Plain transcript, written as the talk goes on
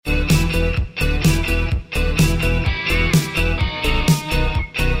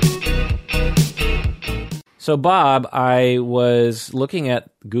So, Bob, I was looking at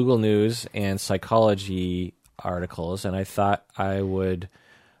Google News and psychology articles, and I thought I would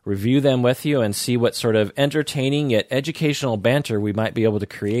review them with you and see what sort of entertaining yet educational banter we might be able to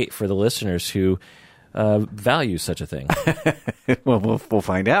create for the listeners who value such a thing. Well, we'll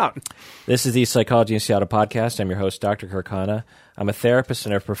find out. This is the Psychology in Seattle podcast. I'm your host, Dr. Kirk Hanna. I'm a therapist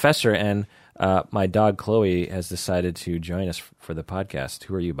and a professor, and my dog, Chloe, has decided to join us for the podcast.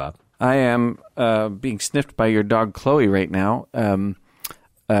 Who are you, Bob? I am being sniffed by your dog, Chloe, right now.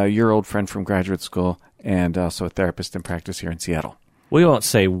 Your old friend from graduate school and also a therapist in practice here in Seattle. We won't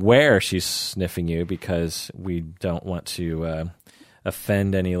say where she's sniffing you because we don't want to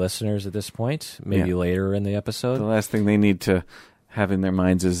offend any listeners at this point, maybe later in the episode. The last thing they need to have in their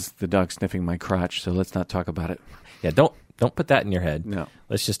minds is the dog sniffing my crotch, so let's not talk about it. Yeah, don't put that in your head. No.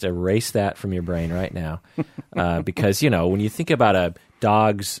 Let's just erase that from your brain right now. Because, when you think about a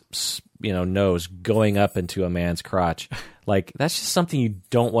dog's, nose going up into a man's crotch, like, that's just something you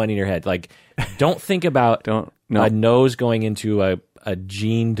don't want in your head. Like, don't think about a nose going into a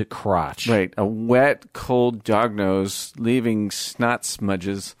gened crotch. Right. A wet, cold dog nose leaving snot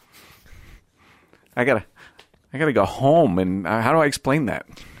smudges. I gotta go home, and how do I explain that?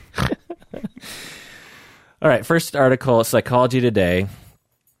 All right, first article, Psychology Today,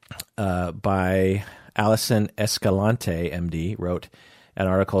 by Allison Escalante, MD, wrote an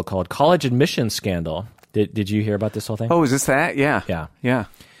article called College Admissions Scandal. Did you hear about this whole thing? Oh, is this that? Yeah. Yeah.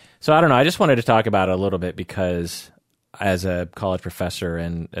 So I don't know. I just wanted to talk about it a little bit because as a college professor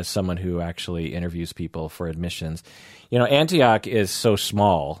and as someone who actually interviews people for admissions, Antioch is so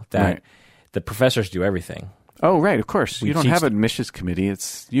small that the professors do everything. Oh, right, of course. You don't have an admissions committee.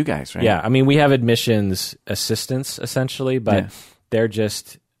 It's you guys, right? Yeah, I mean, we have admissions assistants, essentially, but they're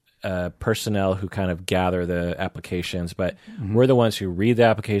just personnel who kind of gather the applications. But we're the ones who read the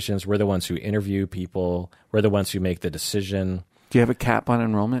applications. We're the ones who interview people. We're the ones who make the decision. Do you have a cap on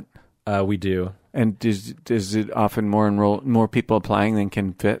enrollment? We do. And does it often more people applying than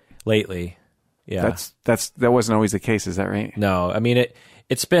can fit? Lately, yeah. That wasn't always the case, is that right? No, I mean,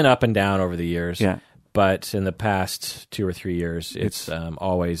 it's been up and down over the years. Yeah. But in the past 2 or 3 years, it's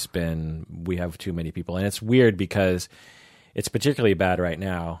always been we have too many people. And it's weird because it's particularly bad right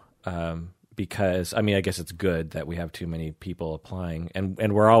now because, I mean, I guess it's good that we have too many people applying.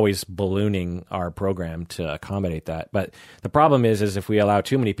 And we're always ballooning our program to accommodate that. But the problem is if we allow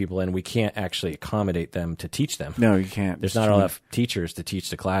too many people in, we can't actually accommodate them to teach them. No, you can't. There's not enough teachers to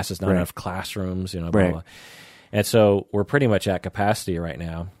teach the classes, not enough classrooms, blah, right. blah. And so we're pretty much at capacity right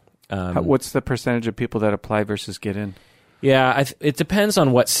now. What's the percentage of people that apply versus get in? Yeah, it depends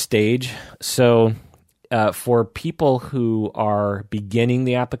on what stage. So for people who are beginning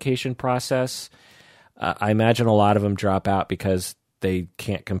the application process, I imagine a lot of them drop out because they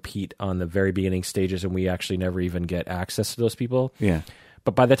can't compete on the very beginning stages, and we actually never even get access to those people. Yeah.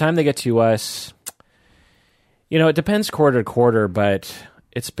 But by the time they get to us, it depends quarter to quarter, but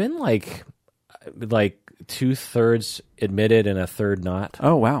it's been like 2/3 admitted and 1/3 not.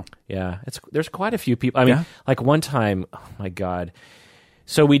 Oh, wow. Yeah, there's quite a few people. I mean, like one time, oh my God.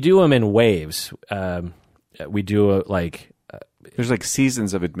 So we do them in waves. We do there's like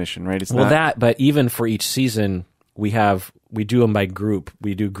seasons of admission, right? But even for each season, we do them by group.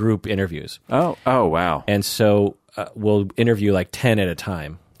 We do group interviews. Oh, wow. And so we'll interview like 10 at a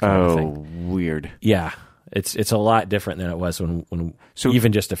time. Oh, weird. Yeah. It's a lot different than it was when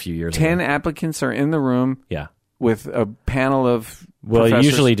even just a few years ago. 10 applicants are in the room. Yeah. With a panel of professors.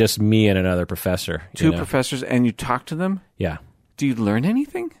 Usually just me and another professor. Two professors, and you talk to them? Yeah. Do you learn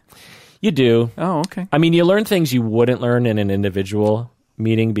anything? You do. Oh, okay. I mean, you learn things you wouldn't learn in an individual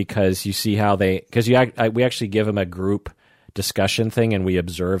meeting because you see how we actually give them a group discussion thing and we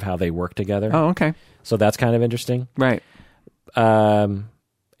observe how they work together. Oh, okay. So that's kind of interesting. Right.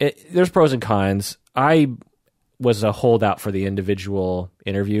 There's pros and cons. I was a holdout for the individual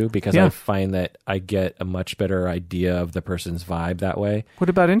interview because I find that I get a much better idea of the person's vibe that way. What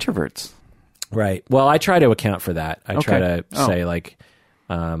about introverts? Right. Well, I try to account for that. I try to say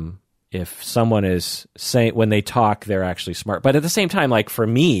if someone is saying when they talk, they're actually smart. But at the same time, like for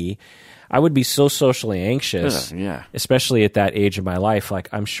me, I would be so socially anxious, especially at that age of my life. Like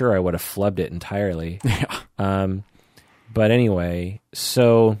I'm sure I would have flubbed it entirely. Yeah. But anyway,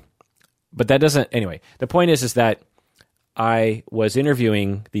 but that doesn't, anyway, the point is that I was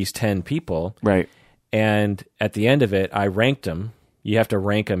interviewing these 10 people. Right. And at the end of it, I ranked them. You have to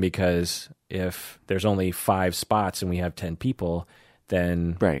rank them because if there's only 5 spots and we have 10 people,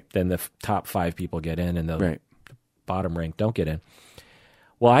 then the top 5 people get in and the bottom rank don't get in.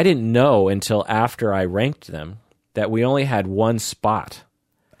 Well, I didn't know until after I ranked them that we only had 1 spot.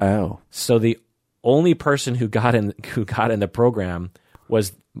 Oh. So only person who got in the program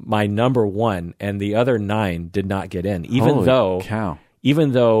was my number one, and the other 9 did not get in, Holy cow.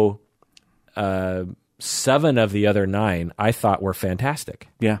 even though 7 of the other 9 I thought were fantastic.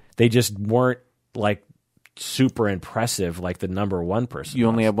 Yeah. They just weren't like super impressive like the number one person. You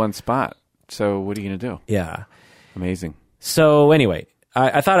only have one spot. So what are you going to do? Yeah. Amazing. So anyway,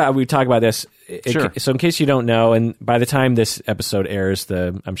 I thought we'd talk about this. Sure. So in case you don't know, and by the time this episode airs,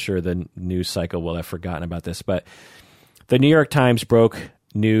 I'm sure the news cycle will have forgotten about this, but the New York Times broke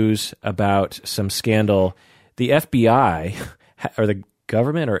news about some scandal. The FBI, or the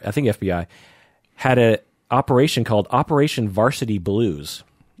government, or I think FBI, had an operation called Operation Varsity Blues.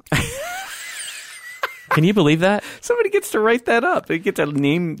 Can you believe that? Somebody gets to write that up. They get to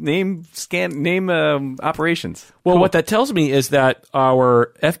name operations. Well, Cool. what that tells me is that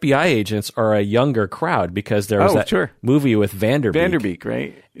our FBI agents are a younger crowd because there was that movie with Vanderbeek. Vanderbeek,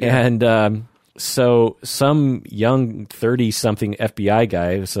 right? Yeah. And so some young 30-something FBI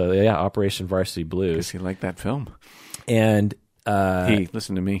guy, so yeah, Operation Varsity Blues. Guess he liked that film. And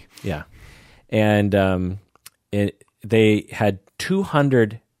listen to me. Yeah. And they had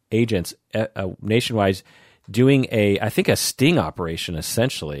 200 agents nationwide doing I think a sting operation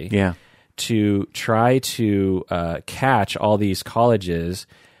essentially. Yeah. To try to catch all these colleges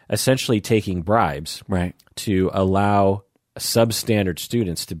essentially taking bribes, Right. to allow substandard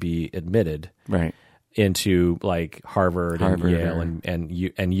students to be admitted, Right. into like Harvard and Yale and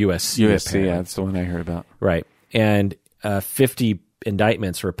USC. USC, apparently. yeah, that's the one I heard about. Right. And 50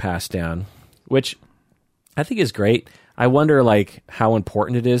 indictments were passed down, which I think is great. I wonder like how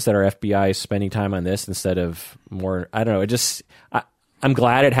important it is that our FBI is spending time on this instead of more. I don't know. I'm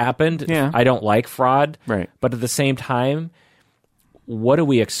glad it happened. Yeah. I don't like fraud. Right. But at the same time, what do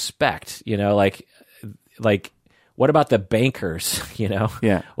we expect? You know, like what about the bankers? You know,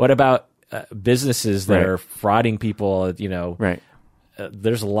 Yeah. What about businesses that Right. are frauding people? You know, Right.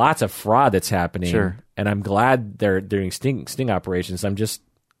 There's lots of fraud that's happening. Sure. And I'm glad they're doing sting operations. I'm just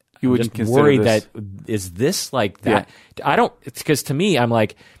wouldn't consider worried this- that is this like that? I don't. It's because to me, I'm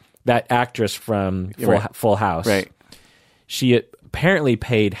like that actress from Full House. Right. She apparently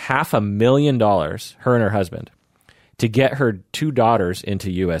paid $500,000, her and her husband, to get her 2 daughters into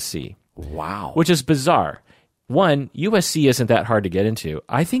USC, Wow. which is bizarre. One, USC isn't that hard to get into.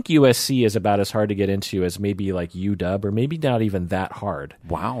 I think USC is about as hard to get into as maybe like UW, or maybe not even that hard.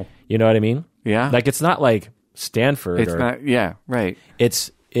 Wow. You know what I mean? Yeah. Like it's not like Stanford. It's not. Yeah. Right.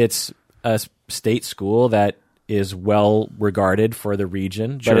 It's a state school that is well regarded for the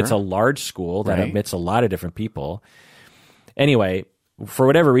region, Sure. but it's a large school that Right. admits a lot of different people. Anyway, for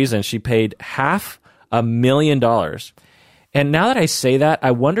whatever reason, she paid $500,000. And now that I say that,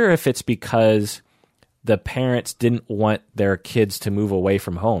 I wonder if it's because the parents didn't want their kids to move away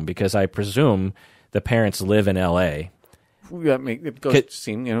from home, because I presume the parents live in LA. It goes to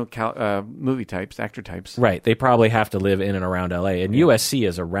seem, movie types, actor types. Right. They probably have to live in and around LA. And USC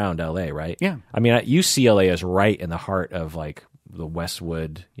is around LA, right? Yeah. I mean, UCLA is right in the heart of like the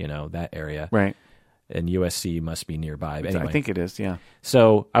Westwood, that area. Right. And USC must be nearby. But anyway. I think it is, yeah.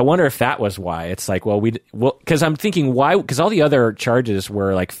 So I wonder if that was why. It's like, because I'm thinking why, because all the other charges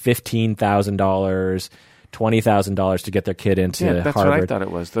were like $15,000, $20,000 to get their kid into that's Harvard. what I thought it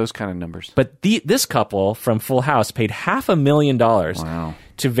was, those kind of numbers. But this couple from Full House paid $500,000 Wow.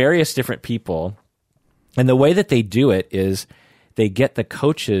 to various different people. And the way that they do it is they get the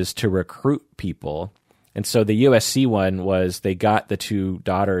coaches to recruit people. And so the USC one was they got the 2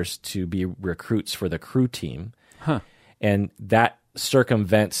 daughters to be recruits for the crew team. Huh. And that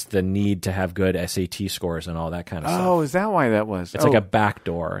circumvents the need to have good SAT scores and all that kind of stuff. Oh, is that why that was? It's like a back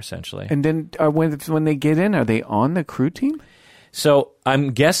door, essentially. And then when they get in, are they on the crew team? So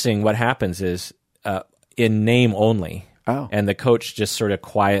I'm guessing what happens is in name only. Oh. And the coach just sort of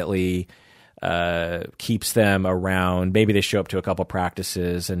quietly keeps them around. Maybe they show up to a couple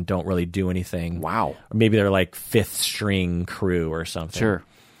practices and don't really do anything. Wow. Or maybe they're like 5th string crew or something. Sure.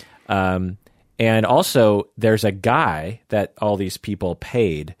 And also, there's a guy that all these people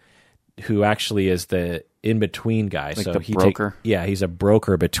paid who actually is the in-between guy. Like so the broker? he's a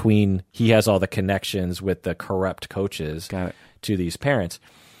broker between. He has all the connections with the corrupt coaches Got it. to these parents.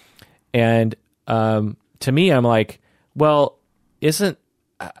 And to me, I'm like, well, isn't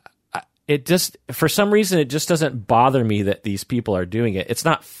it just, for some reason, it just doesn't bother me that these people are doing it. It's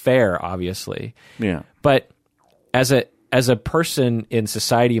not fair, obviously. Yeah. But as a person in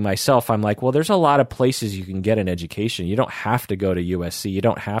society myself, I'm like, well, there's a lot of places you can get an education. You don't have to go to USC. You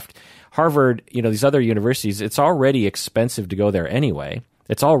don't have to. Harvard, these other universities, it's already expensive to go there anyway.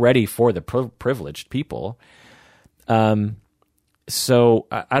 It's already for the privileged people. So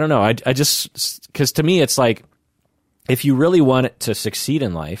I don't know. I just, because to me, it's like, if you really want to succeed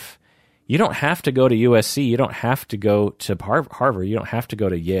in life, you don't have to go to USC. You don't have to go to Harvard. You don't have to go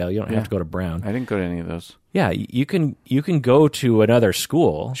to Yale. You don't have to go to Brown. I didn't go to any of those. Yeah, you can go to another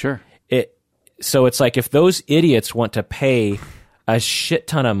school. Sure. So it's like, if those idiots want to pay a shit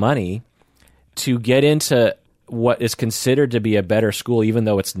ton of money to get into what is considered to be a better school, even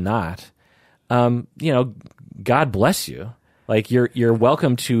though it's not, God bless you. Like, you're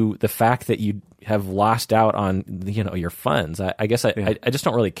welcome to the fact that you have lost out on, your funds. I guess I just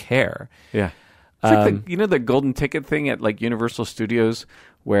don't really care. Yeah. It's like the golden ticket thing at like Universal Studios,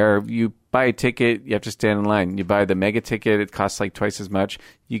 where you buy a ticket, you have to stand in line. You buy the mega ticket, it costs like twice as much.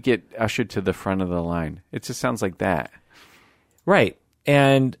 You get ushered to the front of the line. It just sounds like that. Right.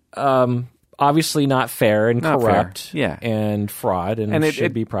 And obviously not fair and Not corrupt. fair. Yeah. And fraud, and it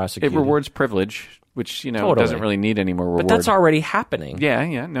should be prosecuted. It rewards privilege, which, Totally. doesn't really need any more reward. But that's already happening.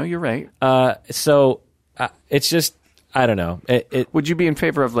 Yeah. No, you're right. So it's just, I don't know. Would you be in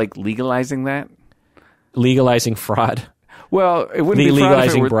favor of like legalizing that? Legalizing fraud? Well, it wouldn't be fraud if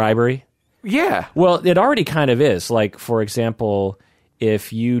legalizing bribery? Yeah. Well, it already kind of is. Like, for example,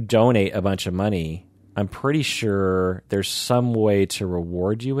 if you donate a bunch of money, I'm pretty sure there's some way to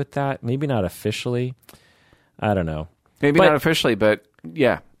reward you with that. Maybe not officially. I don't know. Maybe not officially, but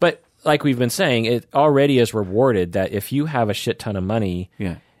yeah. But like we've been saying, it already is rewarded that if you have a shit ton of money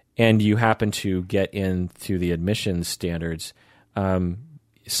and you happen to get in through the admissions standards,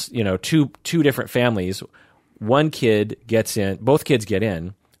 two different families, one kid gets in, both kids get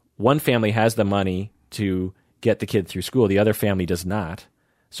in. One family has the money to get the kid through school. The other family does not.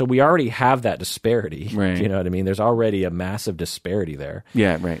 So we already have that disparity. Right. You know what I mean? There's already a massive disparity there.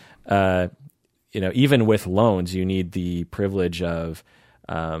 Yeah, right. Even with loans, you need the privilege of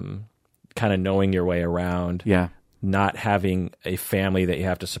kind of knowing your way around. Yeah. Not having a family that you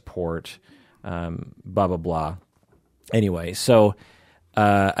have to support, blah, blah, blah. Anyway, so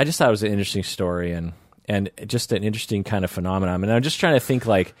I just thought it was an interesting story and just an interesting kind of phenomenon. And I'm just trying to think,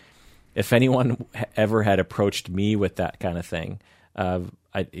 like, if anyone ever had approached me with that kind of thing,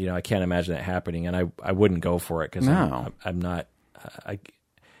 I can't imagine that happening, and I wouldn't go for it because I'm not.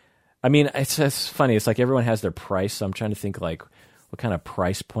 I mean, it's funny. It's like everyone has their price, so I'm trying to think, like, what kind of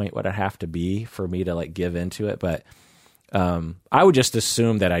price point would it have to be for me to like give into it? But I would just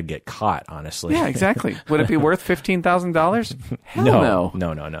assume that I'd get caught, honestly. Yeah, exactly. Would it be worth $15,000? Hell no.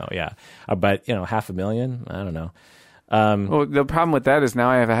 No. Yeah, but $500,000, I don't know. Well, the problem with that is now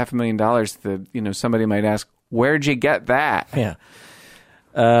I have $500,000 that somebody might ask, where'd you get that? Yeah.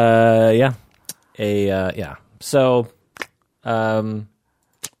 Yeah. So,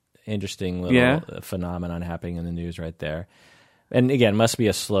 interesting little phenomenon happening in the news right there. And again, must be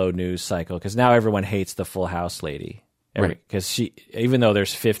a slow news cycle because now everyone hates the Full House lady. Right. Because she, even though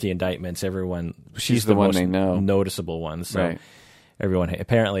there's 50 indictments, she's the one most they know. Noticeable one. So right. Everyone,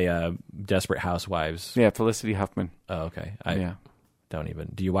 apparently, Desperate Housewives. Yeah, Felicity Huffman. Oh, okay. Don't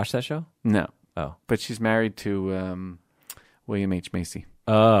even. Do you watch that show? No. Oh. But she's married to William H. Macy.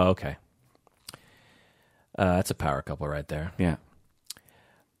 Oh, okay. That's a power couple right there. Yeah.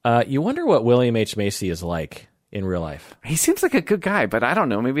 You wonder what William H. Macy is like in real life. He seems like a good guy, but I don't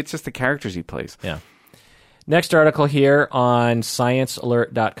know. Maybe it's just the characters he plays. Yeah. Next article here on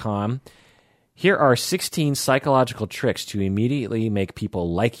ScienceAlert.com. Here are 16 psychological tricks to immediately make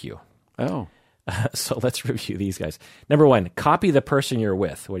people like you. Oh. So let's review these guys. Number 1, copy the person you're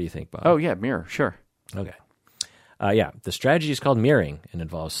with. What do you think, Bob? Oh, yeah, mirror. Sure. Okay. The strategy is called mirroring and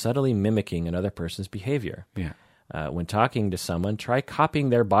involves subtly mimicking another person's behavior. Yeah. When talking to someone, try copying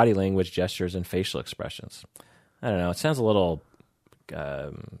their body language, gestures, and facial expressions. I don't know. It sounds a little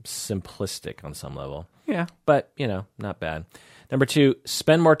simplistic on some level. Yeah. But, not bad. Number 2,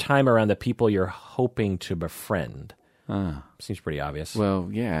 spend more time around the people you're hoping to befriend. Seems pretty obvious. Well,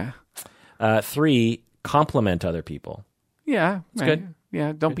 yeah. 3, compliment other people. Yeah. It's good.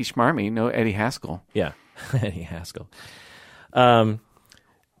 Yeah, don't be schmarmy. No Eddie Haskell. Yeah, Eddie Haskell.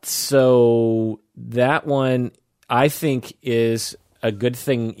 So that one, I think, is a good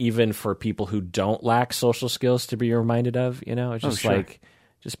thing even for people who don't lack social skills to be reminded of. It's just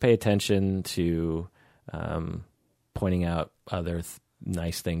just pay attention to pointing out other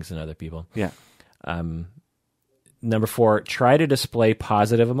nice things in other people. Yeah. Number 4, try to display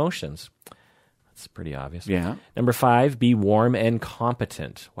positive emotions. That's pretty obvious. Yeah. Number 5, be warm and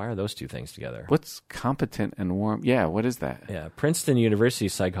competent. Why are those two things together? What's competent and warm? Yeah, what is that? Yeah, Princeton University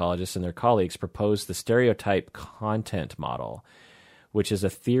psychologists and their colleagues proposed the stereotype content model, which is a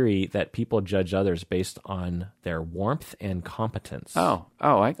theory that people judge others based on their warmth and competence.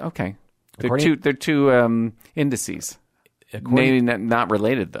 Okay. They're two indices. maybe not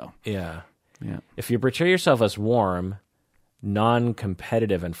related though. Yeah. Yeah. If you portray yourself as warm,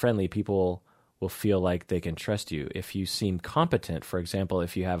 non-competitive, and friendly, people will feel like they can trust you. If you seem competent, for example,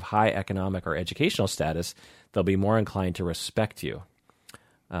 if you have high economic or educational status, they'll be more inclined to respect you.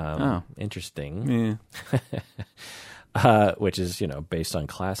 Interesting. Yeah. Which is, based on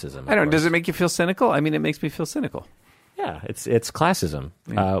classism. I don't know. Does it make you feel cynical? I mean, it makes me feel cynical. Yeah, it's classism.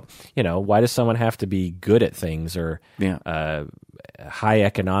 Yeah. Why does someone have to be good at things or high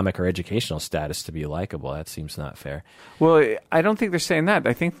economic or educational status to be likable? That seems not fair. Well, I don't think they're saying that.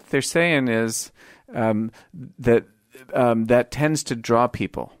 I think they're saying is that tends to draw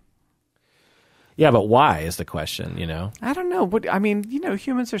people. Yeah, but why is the question, I don't know.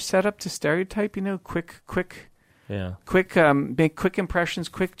 Humans are set up to stereotype, quick, make quick impressions,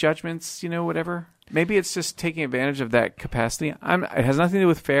 quick judgments, whatever. Maybe it's just taking advantage of that capacity. It has nothing to do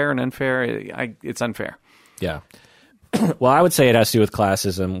with fair and unfair. It's unfair. Yeah. Well, I would say it has to do with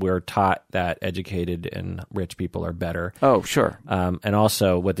classism. We're taught that educated and rich people are better. Oh, sure. And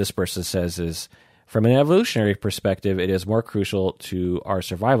also what this person says is, from an evolutionary perspective, it is more crucial to our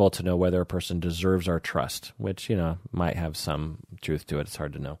survival to know whether a person deserves our trust, which, might have some truth to it. It's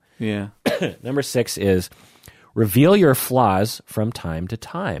hard to know. Yeah. Number 6 is reveal your flaws from time to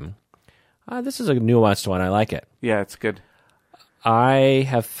time. This is a nuanced one. I like it. Yeah, it's good. I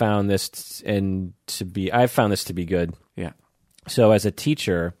have found this to be good. Yeah. So as a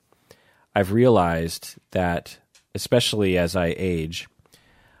teacher, I've realized that, especially as I age,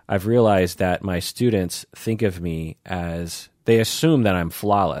 I've realized that my students think of me as, they assume that I'm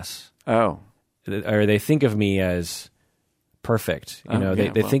flawless. Oh. Or they think of me as perfect.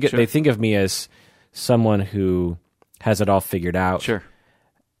 They think of me as someone who has it all figured out. Sure.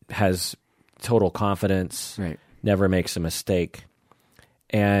 Has total confidence. Right. Never makes a mistake.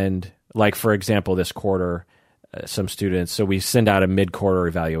 And like, for example, this quarter, some students, so we send out a mid-quarter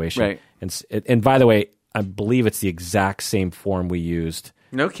evaluation. Right. And by the way, I believe it's the exact same form we used.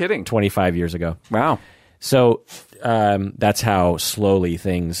 No kidding. 25 years ago. Wow. So that's how slowly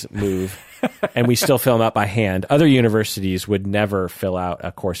things move. And we still fill them out by hand. Other universities would never fill out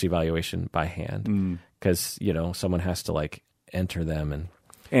a course evaluation by hand because, someone has to enter them. And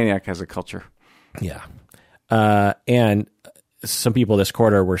Antioch has a culture. Yeah. And some people this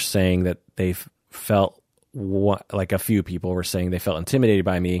quarter were saying that they felt, a few people were saying they felt intimidated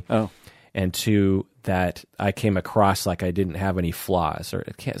by me. Oh. And 2, that I came across like I didn't have any flaws or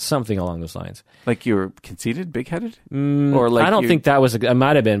something along those lines. Like you were conceited, big-headed? Or I don't think that was, it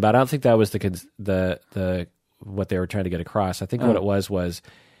might have been, but I don't think that was the what they were trying to get across. I think what it was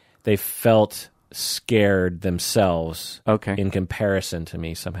they felt scared themselves in comparison to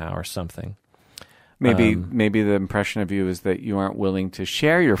me somehow or something. Maybe the impression of you is that you aren't willing to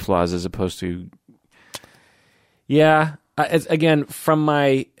share your flaws as opposed to... Yeah. Again, from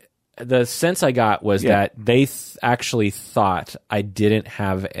the sense I got was that they actually thought I didn't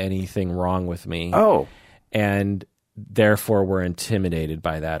have anything wrong with me. Oh. And therefore were intimidated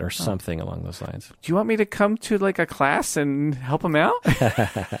by that or something along those lines. Do you want me to come to a class and help them out?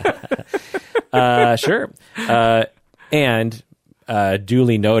 Sure. And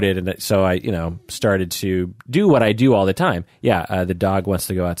duly noted. And so I, started to do what I do all the time. Yeah. The dog wants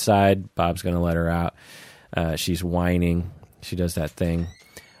to go outside. Bob's going to let her out. She's whining. She does that thing.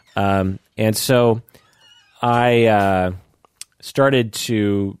 And so I started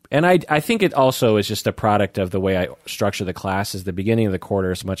to, and I think it also is just a product of the way I structure the classes. The beginning of the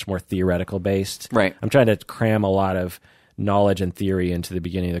quarter is much more theoretical based. Right. I'm trying to cram a lot of knowledge and theory into the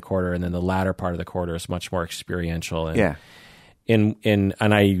beginning of the quarter, and then the latter part of the quarter is much more experiential. And and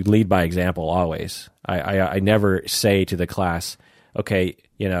I lead by example always. I never say to the class, okay,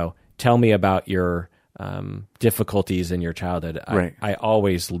 tell me about your difficulties in your childhood. Right. I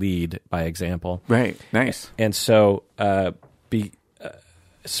always lead by example. Right. Nice. And so, for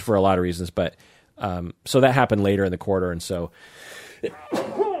a lot of reasons, but so that happened later in the quarter, and so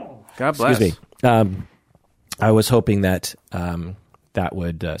God bless. Excuse me. I was hoping that that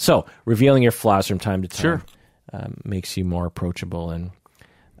would so revealing your flaws from time to time makes you more approachable,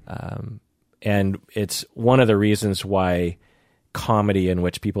 and it's one of the reasons why comedy in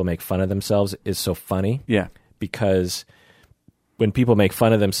which people make fun of themselves is so funny. Yeah. Because when people make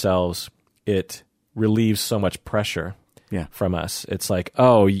fun of themselves, it relieves so much pressure from us. It's like,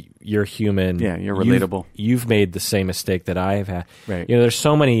 oh, you're human. Yeah, you're relatable. You've made the same mistake that I have had. Right. There's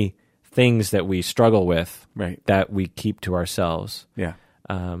so many things that we struggle with right. that we keep to ourselves. Yeah.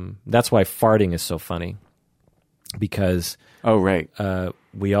 That's why farting is so funny. Because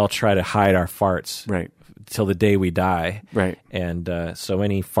we all try to hide our farts. Right. Till the day we die. Right. And so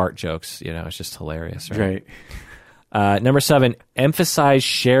any fart jokes, it's just hilarious. Right. Number 7, emphasize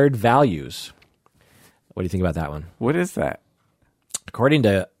shared values. What do you think about that one? What is that? According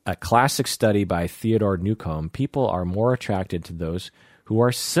to a classic study by Theodore Newcomb, people are more attracted to those who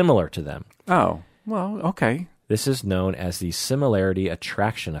are similar to them. Oh, well, okay. This is known as the similarity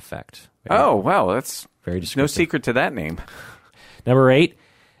attraction effect. Oh, wow. That's very descriptive. No secret to that name. Number 8,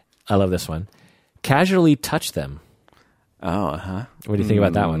 I love this one. Casually touch them. Oh, uh-huh. What do you think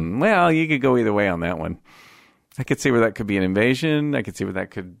about that one? Well, you could go either way on that one. I could see where that could be an invasion. I could see where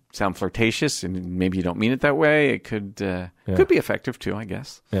that could sound flirtatious, and maybe you don't mean it that way. It could be effective too, I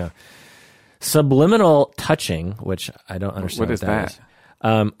guess. Yeah. Subliminal touching, which I don't understand what is that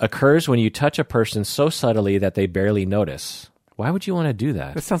is, occurs when you touch a person so subtly that they barely notice. Why would you want to do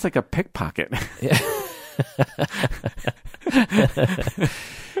that? That sounds like a pickpocket.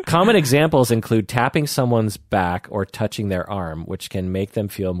 Common examples include tapping someone's back or touching their arm, which can make them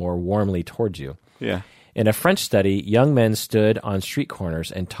feel more warmly towards you. Yeah. In a French study, young men stood on street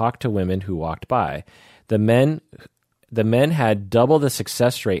corners and talked to women who walked by. The men had double the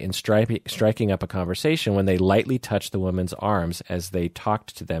success rate in striking up a conversation when they lightly touched the woman's arms as they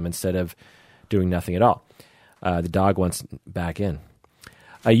talked to them instead of doing nothing at all. The dog wants back in.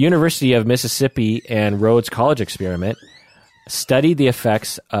 A University of Mississippi and Rhodes College experiment studied the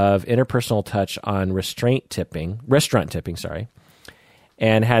effects of interpersonal touch on restaurant tipping,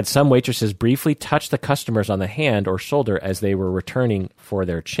 and had some waitresses briefly touch the customers on the hand or shoulder as they were returning for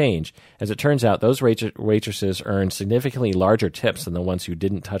their change. As it turns out, those waitresses earned significantly larger tips than the ones who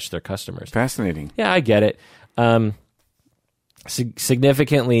didn't touch their customers. Fascinating. Yeah, I get it.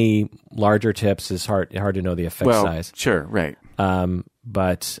 Significantly larger tips is hard to know the effect size. Sure, right.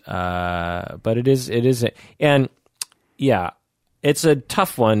 But it is, and yeah. It's a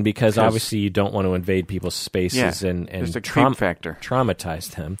tough one because obviously you don't want to invade people's spaces and traumatize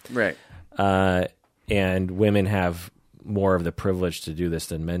them. Right. And women have more of the privilege to do this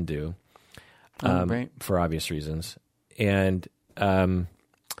than men do, right. for obvious reasons. And but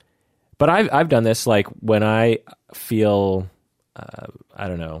I've done this like when I feel I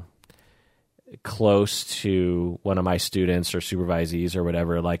don't know, close to one of my students or supervisees or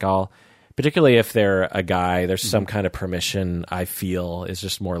whatever, like particularly if they're a guy, there's some kind of permission I feel is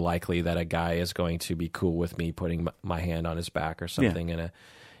just more likely that a guy is going to be cool with me putting my hand on his back or something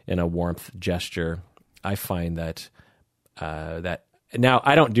in a warmth gesture. I find that now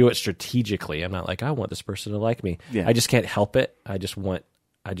I don't do it strategically. I'm not like I want this person to like me. Yeah. I just can't help it. I just want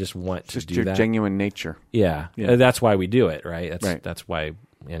to do that. Just your genuine nature. Yeah. That's why we do it, right? That's why.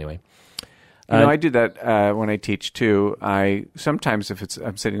 Anyway. I do that when I teach too. Sometimes if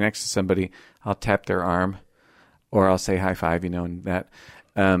I'm sitting next to somebody, I'll tap their arm, or I'll say high five. And that.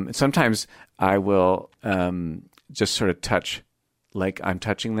 Sometimes I will just sort of touch, like I'm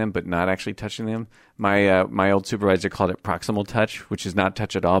touching them, but not actually touching them. My old supervisor called it proximal touch, which is not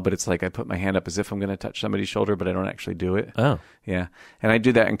touch at all, but it's like I put my hand up as if I'm going to touch somebody's shoulder, but I don't actually do it. Oh, yeah. And I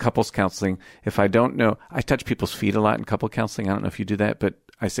do that in couples counseling. If I don't know, I touch people's feet a lot in couple counseling. I don't know if you do that, but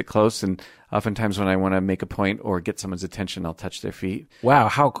I sit close, and oftentimes when I want to make a point or get someone's attention, I'll touch their feet. Wow,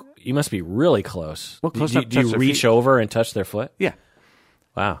 you must be really close. Well, close do you reach over and touch their foot? Yeah.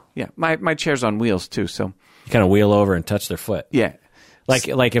 Wow. Yeah, my chair's on wheels too, so you kind of wheel over and touch their foot. Yeah.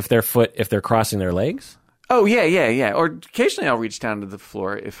 Like if they're crossing their legs? Oh, yeah. Or occasionally I'll reach down to the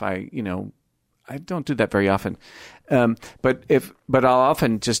floor if I don't do that very often. But I'll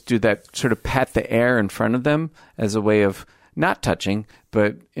often just do that, sort of pat the air in front of them as a way of not touching,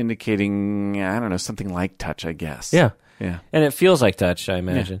 but indicating, I don't know, something like touch, I guess. Yeah. Yeah. And it feels like touch, I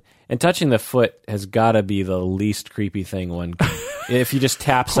imagine. Yeah. And touching the foot has got to be the least creepy thing one can. If you just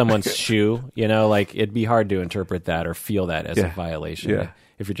tap someone's shoe, like it'd be hard to interpret that or feel that as a violation. Yeah.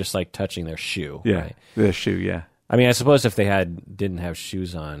 If you're just like touching their shoe. Yeah. Right? The shoe, yeah. I mean, I suppose if they didn't have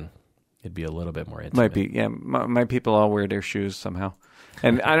shoes on, it'd be a little bit more intimate. Might be, yeah. My people all wear their shoes somehow.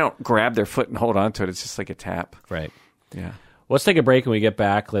 And I don't grab their foot and hold on to it. It's just like a tap. Right. Yeah. Let's take a break. When we get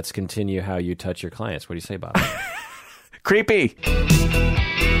back, let's continue how you touch your clients. What do you say, Bob? Creepy.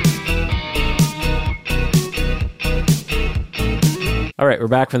 All right, we're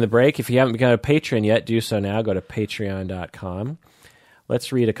back from the break. If you haven't become a patron yet, do so now. Go to patreon.com.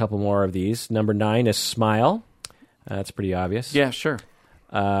 Let's read a couple more of these. Number 9 is smile. That's pretty obvious. Yeah, sure.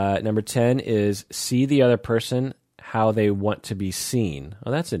 Number 10 is see the other person how they want to be seen.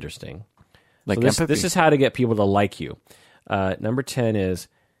 Oh, that's interesting. Like so this is how to get people to like you. Number 10 is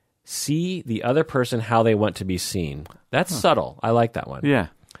see the other person how they want to be seen. That's subtle. I like that one. Yeah.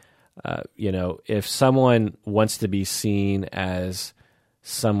 If someone wants to be seen as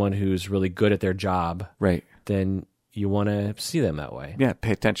someone who's really good at their job, right, then you want to see them that way. Yeah,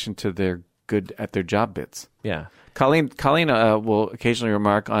 pay attention to their good at their job bits. Yeah. Colleen will occasionally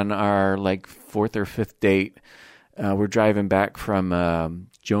remark on our like fourth or fifth date. We're driving back from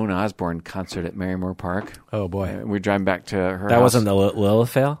Joan Osborne concert at Marymore Park. Oh boy, we're driving back to her. That house. wasn't the Lilith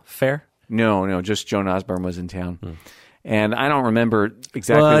Fair? No, just Joan Osborne was in town. And I don't remember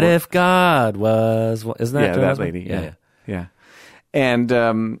exactly. What if God was? Isn't that Joan that Osborne? lady? Yeah. And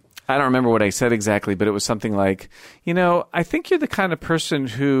I don't remember what I said exactly, but it was something like, I think you're the kind of person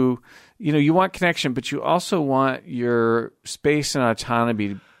who, you want connection, but you also want your space and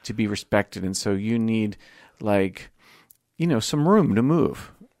autonomy to be respected, and so you need some room to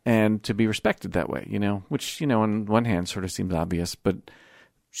move and to be respected that way, which, on one hand sort of seems obvious, but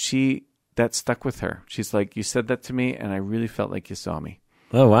that stuck with her. She's like, you said that to me and I really felt like you saw me.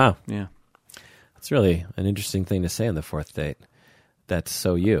 Oh, wow. Yeah. That's really an interesting thing to say on the fourth date. That's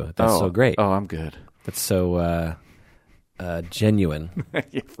so you. That's so great. Oh, I'm good. That's so genuine.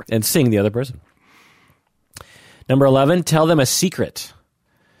 And seeing the other person. Number 11, tell them a secret.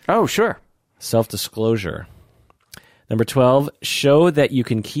 Oh, sure. Self-disclosure. Number 12, show that you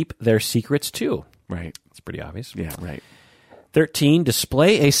can keep their secrets too. Right. It's pretty obvious. Yeah, right. 13,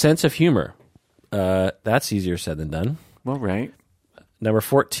 display a sense of humor. That's easier said than done. Well, right. Number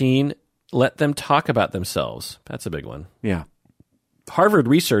 14, let them talk about themselves. That's a big one. Yeah. Harvard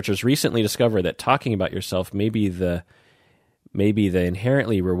researchers recently discovered that talking about yourself may be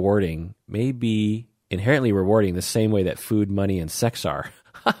inherently rewarding the same way that food, money, and sex are.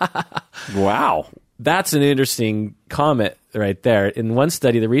 Wow. That's an interesting comment right there. In one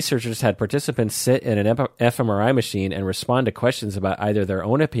study, the researchers had participants sit in an fMRI machine and respond to questions about either their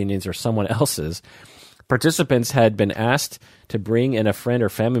own opinions or someone else's. Participants had been asked to bring in a friend or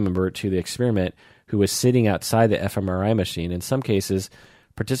family member to the experiment who was sitting outside the fMRI machine. In some cases,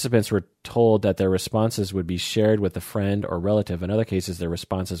 participants were told that their responses would be shared with a friend or relative. In other cases, their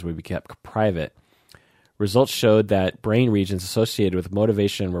responses would be kept private. Results showed that brain regions associated with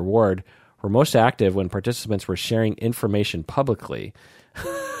motivation and reward were most active when participants were sharing information publicly.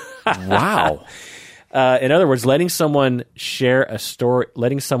 Wow. In other words, letting someone share a story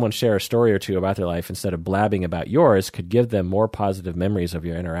or two about their life instead of blabbing about yours could give them more positive memories of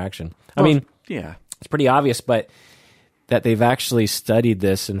your interaction. Yeah, it's pretty obvious, but that they've actually studied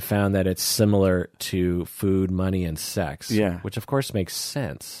this and found that it's similar to food, money, and sex. Yeah. Which of course makes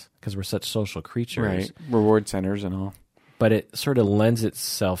sense because we're such social creatures. Right. Reward centers and all. But it sort of lends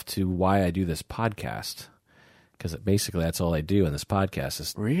itself to why I do this podcast. Because basically that's all I do in this podcast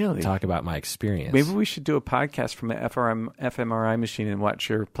is really talk about my experience. Maybe we should do a podcast from the fMRI machine and watch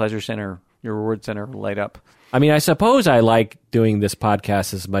your pleasure center, your reward center light up. I mean, I suppose I like doing this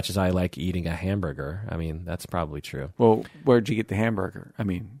podcast as much as I like eating a hamburger. I mean, that's probably true. Well, where'd you get the hamburger? I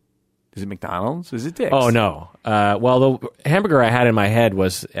mean, is it McDonald's? Is it Dick's? Oh, no. Well, the hamburger I had in my head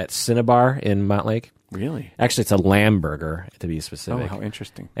was at Cinnabar in Montlake. Really? Actually, it's a lamb burger, to be specific. Oh, how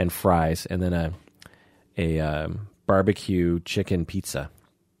interesting. And fries, and then a barbecue chicken pizza.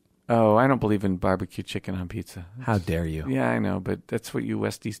 Oh, I don't believe in barbecue chicken on pizza. How dare you? Yeah, I know, but that's what you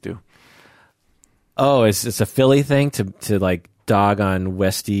Westies do. Oh, it's a Philly thing to like dog on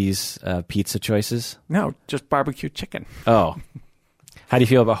Westies pizza choices? No, just barbecue chicken. Oh. How do you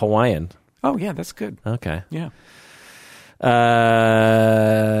feel about Hawaiian? Oh, yeah, that's good. Okay. Yeah.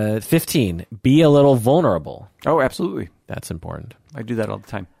 15, be a little vulnerable. Oh, absolutely. That's important. I do that all the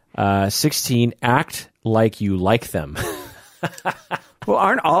time. 16, act like you like them. Well,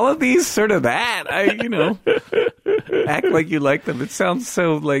 aren't all of these sort of that? Act like you like them. It sounds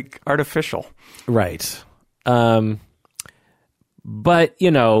so like artificial. Right. But,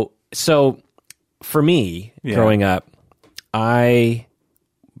 so for me, growing up, I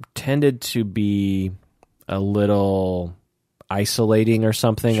tended to be a little isolating or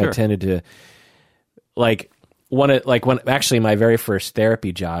something. Sure. I tended to when actually my very first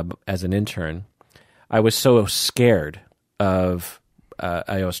therapy job as an intern, I was so scared of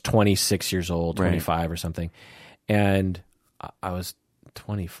I was 26 years old, 25 or something. And I was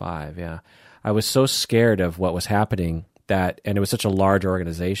 25, yeah. I was so scared of what was happening and it was such a large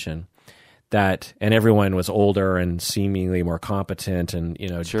organization and everyone was older and seemingly more competent and,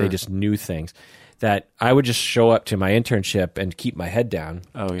 Sure. they just knew things, that I would just show up to my internship and keep my head down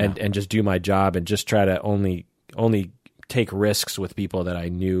and just do my job and just try to only take risks with people that I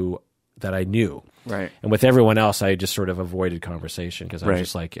knew. Right. And with everyone else, I just sort of avoided conversation because I was Right.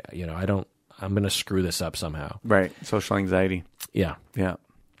 just like, I'm going to screw this up somehow. Right. Social anxiety. Yeah. Yeah.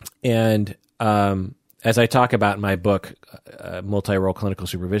 And as I talk about in my book, Multi-Role Clinical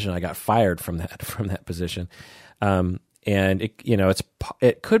Supervision, I got fired from that position. And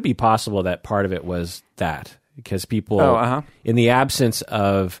it could be possible that part of it was that because people, in the absence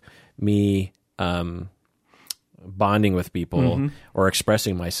of me bonding with people or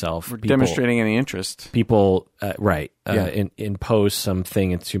expressing myself. Or demonstrating any interest. People, impose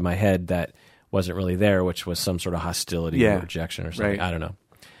something into my head that wasn't really there, which was some sort of hostility or rejection or something. Right. I don't know.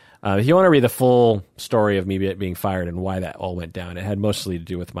 If you want to read the full story of me being fired and why that all went down, it had mostly to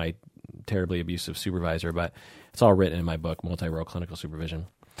do with my terribly abusive supervisor, but it's all written in my book, Multi-Role Clinical Supervision.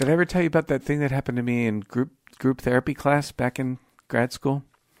 Did I ever tell you about that thing that happened to me in group therapy class back in grad school?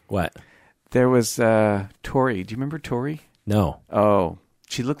 What? There was Tori. Do you remember Tori? No. Oh,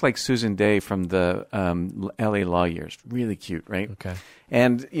 she looked like Susan Day from the LA Law Years. Really cute, right? Okay.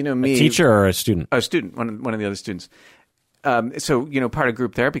 And, me... A teacher or a student? A student, one of the other students. So, part of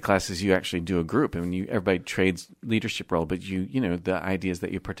group therapy classes, you actually do a group, and everybody trades leadership role, but the idea is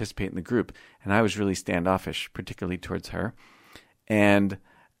that you participate in the group. And I was really standoffish, particularly towards her. And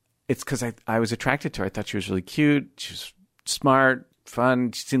it's because I was attracted to her. I thought she was really cute. She was smart,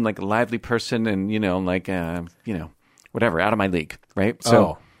 fun. She seemed like a lively person, and whatever, out of my league, right?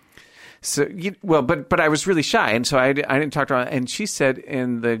 But I was really shy, and so I didn't talk to her. And she said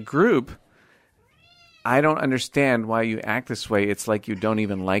in the group, I don't understand why you act this way. It's like you don't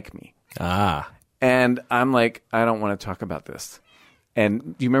even like me. Ah. And I'm like, I don't want to talk about this.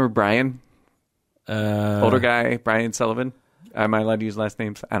 And do you remember Brian? Older guy, Brian Sullivan? Am I allowed to use last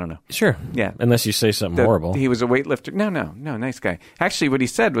names? I don't know. Sure. Yeah. Unless you say something horrible. He was a weightlifter. No, nice guy. Actually, what he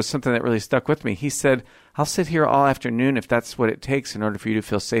said was something that really stuck with me. He said, I'll sit here all afternoon if that's what it takes in order for you to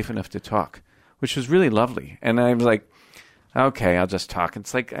feel safe enough to talk, which was really lovely. And I was like, okay, I'll just talk.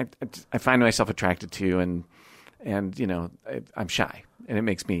 It's like I find myself attracted to you, and I'm shy, and it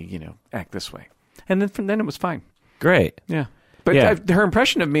makes me, act this way. And then from then it was fine. Great. Yeah. But her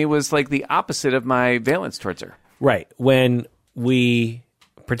impression of me was like the opposite of my valence towards her. Right. When we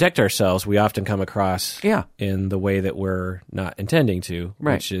protect ourselves, we often come across in the way that we're not intending to,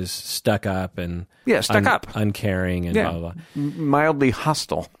 which is stuck up and uncaring and blah, blah, blah. Mildly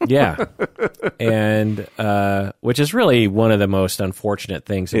hostile. Yeah. And which is really one of the most unfortunate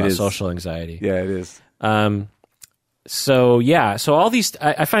things about social anxiety. Yeah, it is. So all these,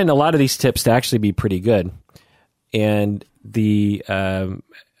 I find a lot of these tips to actually be pretty good. And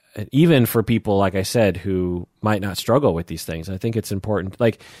even for people, like I said, who might not struggle with these things, I think it's important.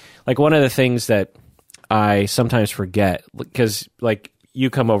 Like one of the things that I sometimes forget, because like you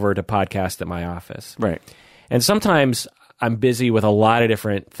come over to podcast at my office. Right. And sometimes I'm busy with a lot of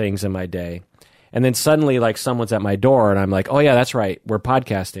different things in my day. And then suddenly like someone's at my door and I'm like, oh yeah, that's right, we're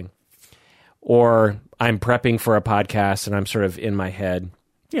podcasting. Or I'm prepping for a podcast and I'm sort of in my head.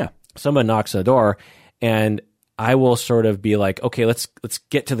 Yeah. Someone knocks on the door and I will sort of be like, okay, let's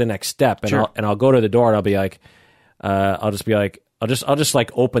get to the next step, and I'll go to the door and I'll be like, I'll just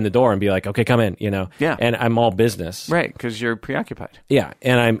like open the door and be like, okay, come in, Yeah. And I'm all business, right? Because you're preoccupied. Yeah,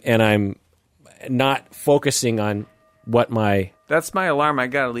 and I'm not focusing on what my. That's my alarm. I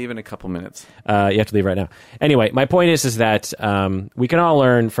gotta leave in a couple minutes. You have to leave right now. Anyway, my point is that we can all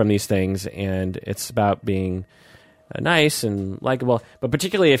learn from these things, and it's about being nice and likable, but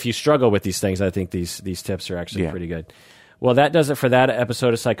particularly if you struggle with these things, I think these tips are actually pretty good. Well, that does it for that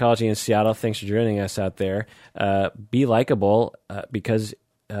episode of Psychology in Seattle. Thanks for joining us out there. Be likable because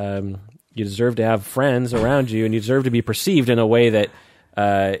you deserve to have friends around you, and you deserve to be perceived in a way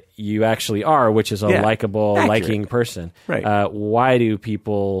that you actually are, which is a likable, liking person. Right. Why do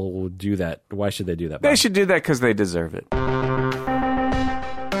people do that? Why should they do that, Bob? They should do that because they deserve it.